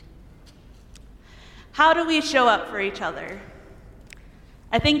How do we show up for each other?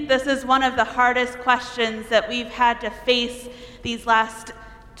 I think this is one of the hardest questions that we've had to face these last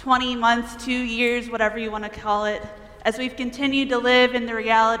 20 months, 2 years, whatever you want to call it, as we've continued to live in the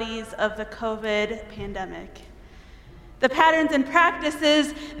realities of the COVID pandemic. The patterns and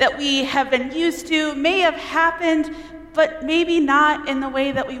practices that we have been used to may have happened, but maybe not in the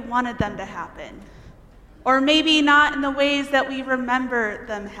way that we wanted them to happen, or maybe not in the ways that we remember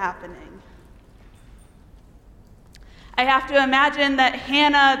them happening. I have to imagine that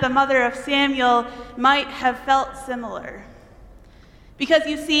Hannah, the mother of Samuel, might have felt similar. Because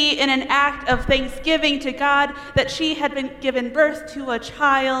you see, in an act of thanksgiving to God that she had been given birth to a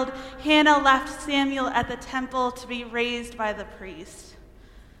child, Hannah left Samuel at the temple to be raised by the priest.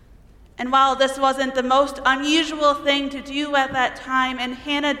 And while this wasn't the most unusual thing to do at that time, and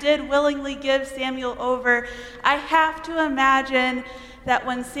Hannah did willingly give Samuel over, I have to imagine that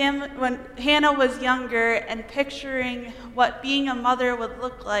when Hannah was younger and picturing what being a mother would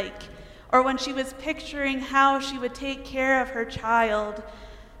look like, or when she was picturing how she would take care of her child,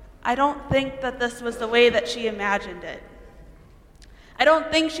 I don't think that this was the way that she imagined it. I don't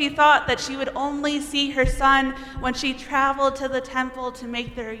think she thought that she would only see her son when she traveled to the temple to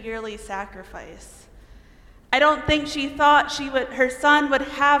make their yearly sacrifice. I don't think she thought her son would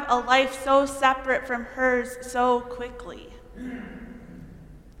have a life so separate from hers so quickly.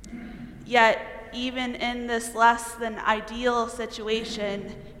 Yet, even in this less than ideal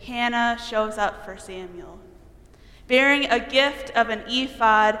situation, Hannah shows up for Samuel, bearing a gift of an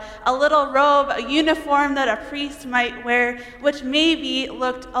ephod, a little robe, a uniform that a priest might wear, which maybe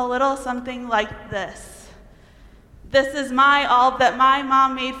looked a little something like this. This is my alb that my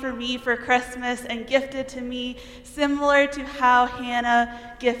mom made for me for Christmas and gifted to me, similar to how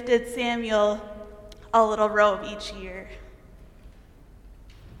Hannah gifted Samuel a little robe each year.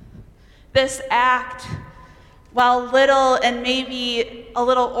 This act, while little and maybe a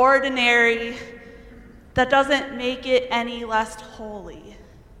little ordinary, that doesn't make it any less holy.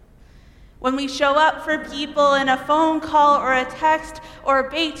 When we show up for people in a phone call or a text or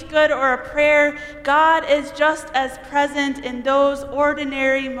a baked good or a prayer, God is just as present in those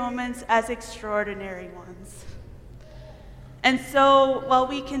ordinary moments as extraordinary ones. And so, while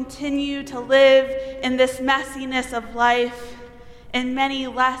we continue to live in this messiness of life, in many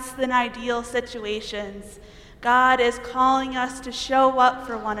less than ideal situations, God is calling us to show up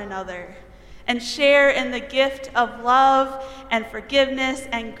for one another and share in the gift of love and forgiveness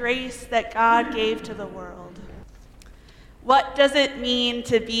and grace that God gave to the world. What does it mean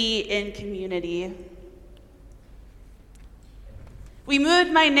to be in community? We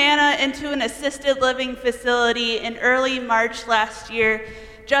moved my Nana into an assisted living facility in early March last year,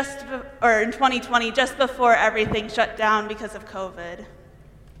 in 2020, just before everything shut down because of COVID.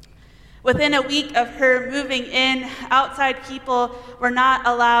 Within a week of her moving in, outside people were not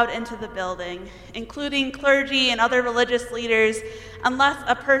allowed into the building, including clergy and other religious leaders, unless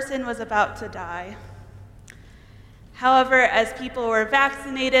a person was about to die. However, as people were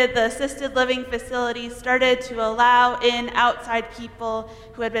vaccinated, the assisted living facility started to allow in outside people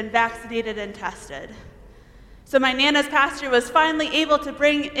who had been vaccinated and tested. So my Nana's pastor was finally able to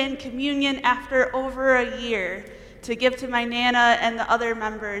bring in communion after over a year to give to my Nana and the other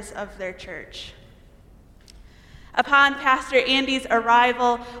members of their church. Upon Pastor Andy's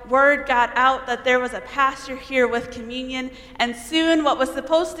arrival, word got out that there was a pastor here with communion, and soon what was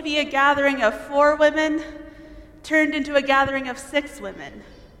supposed to be a gathering of 4 women turned into a gathering of 6 women,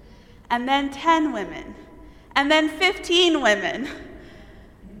 and then 10 women, and then 15 women.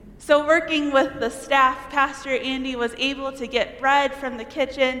 So working with the staff, Pastor Andy was able to get bread from the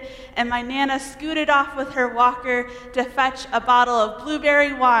kitchen, and my Nana scooted off with her walker to fetch a bottle of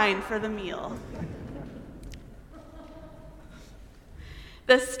blueberry wine for the meal.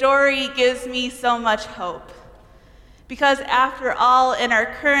 The story gives me so much hope. Because after all, in our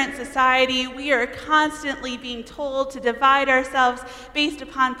current society, we are constantly being told to divide ourselves based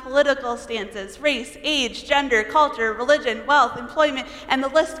upon political stances, race, age, gender, culture, religion, wealth, employment, and the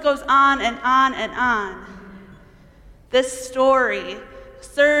list goes on and on and on. This story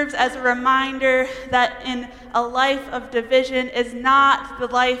serves as a reminder that in a life of division is not the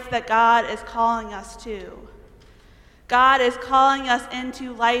life that God is calling us to. God is calling us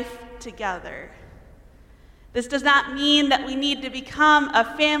into life together. This does not mean that we need to become a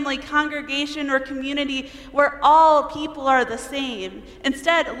family, congregation, or community where all people are the same.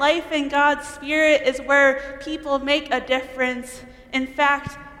 Instead, life in God's Spirit is where people make a difference, in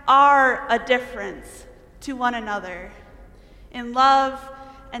fact, are a difference to one another, in love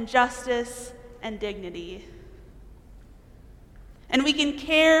and justice and dignity. And we can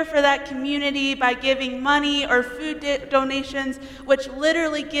care for that community by giving money or food donations, which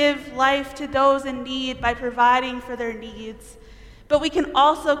literally give life to those in need by providing for their needs. But we can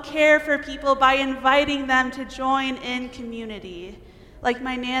also care for people by inviting them to join in community, like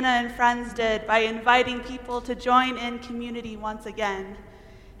my Nana and friends did by inviting people to join in community once again,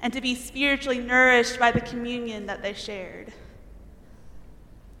 and to be spiritually nourished by the communion that they shared.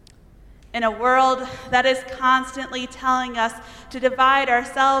 In a world that is constantly telling us to divide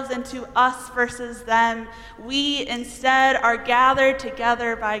ourselves into us versus them, we instead are gathered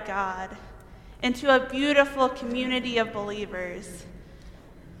together by God into a beautiful community of believers,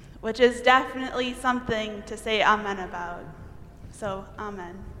 which is definitely something to say amen about. So,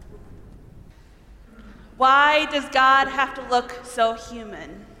 amen. Why does God have to look so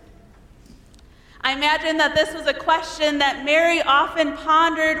human? I imagine that this was a question that Mary often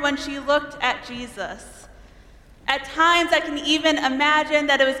pondered when she looked at Jesus. At times, I can even imagine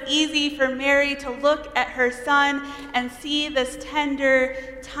that it was easy for Mary to look at her son and see this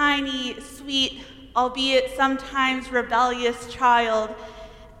tender, tiny, sweet, albeit sometimes rebellious child,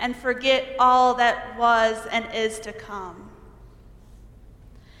 and forget all that was and is to come.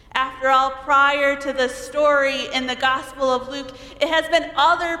 After all, prior to the story in the Gospel of Luke, it has been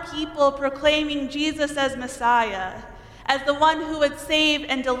other people proclaiming Jesus as Messiah, as the one who would save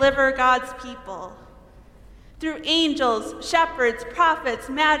and deliver God's people. Through angels, shepherds, prophets,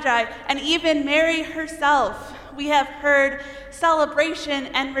 magi, and even Mary herself, we have heard celebration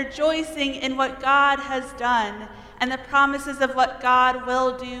and rejoicing in what God has done and the promises of what God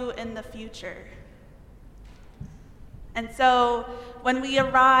will do in the future. And so, when we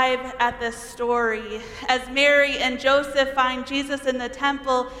arrive at this story, as Mary and Joseph find Jesus in the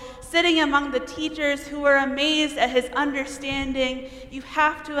temple, sitting among the teachers who were amazed at his understanding, you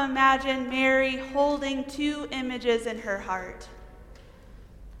have to imagine Mary holding two images in her heart.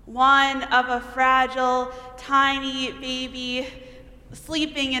 One of a fragile, tiny baby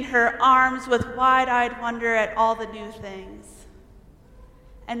sleeping in her arms with wide-eyed wonder at all the new things.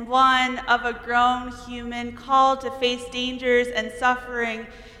 And one of a grown human called to face dangers and suffering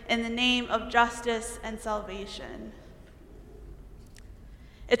in the name of justice and salvation.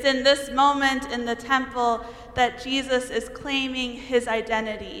 It's in this moment in the temple that Jesus is claiming his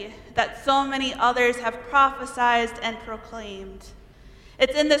identity, that so many others have prophesied and proclaimed.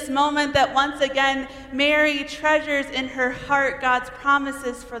 It's in this moment that once again Mary treasures in her heart God's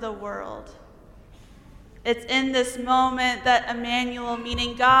promises for the world. It's in this moment that Emmanuel,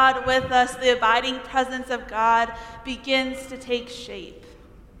 meaning God with us, the abiding presence of God, begins to take shape.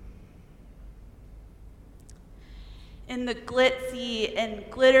 In the glitzy and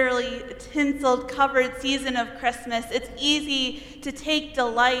glitterly tinseled covered season of Christmas, it's easy to take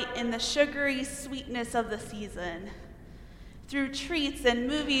delight in the sugary sweetness of the season. Through treats and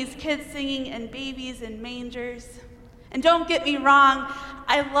movies, kids singing, and babies in mangers. And don't get me wrong,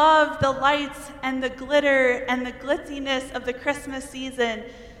 I love the lights and the glitter and the glitziness of the Christmas season.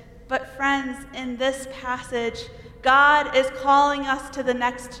 But friends, in this passage, God is calling us to the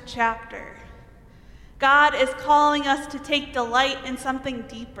next chapter. God is calling us to take delight in something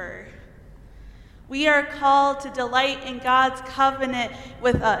deeper. We are called to delight in God's covenant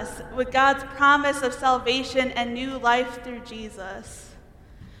with us, with God's promise of salvation and new life through Jesus,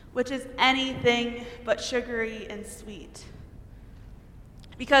 which is anything but sugary and sweet.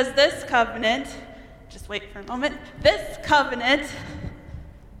 Because this covenant, just wait for a moment, this covenant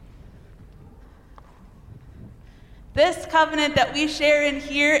that we share in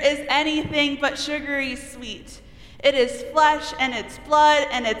here is anything but sugary sweet. It is flesh and it's blood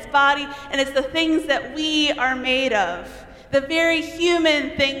and it's body, and it's the things that we are made of, the very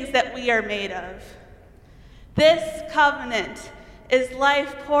human things that we are made of. This covenant is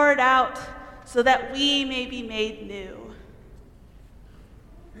life poured out so that we may be made new.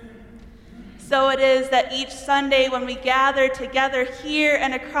 So it is that each Sunday when we gather together here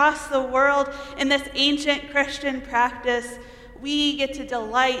and across the world in this ancient Christian practice, we get to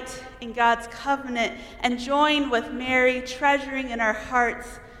delight in God's covenant and join with Mary, treasuring in our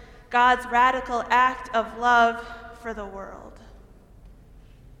hearts God's radical act of love for the world.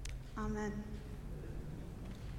 Amen.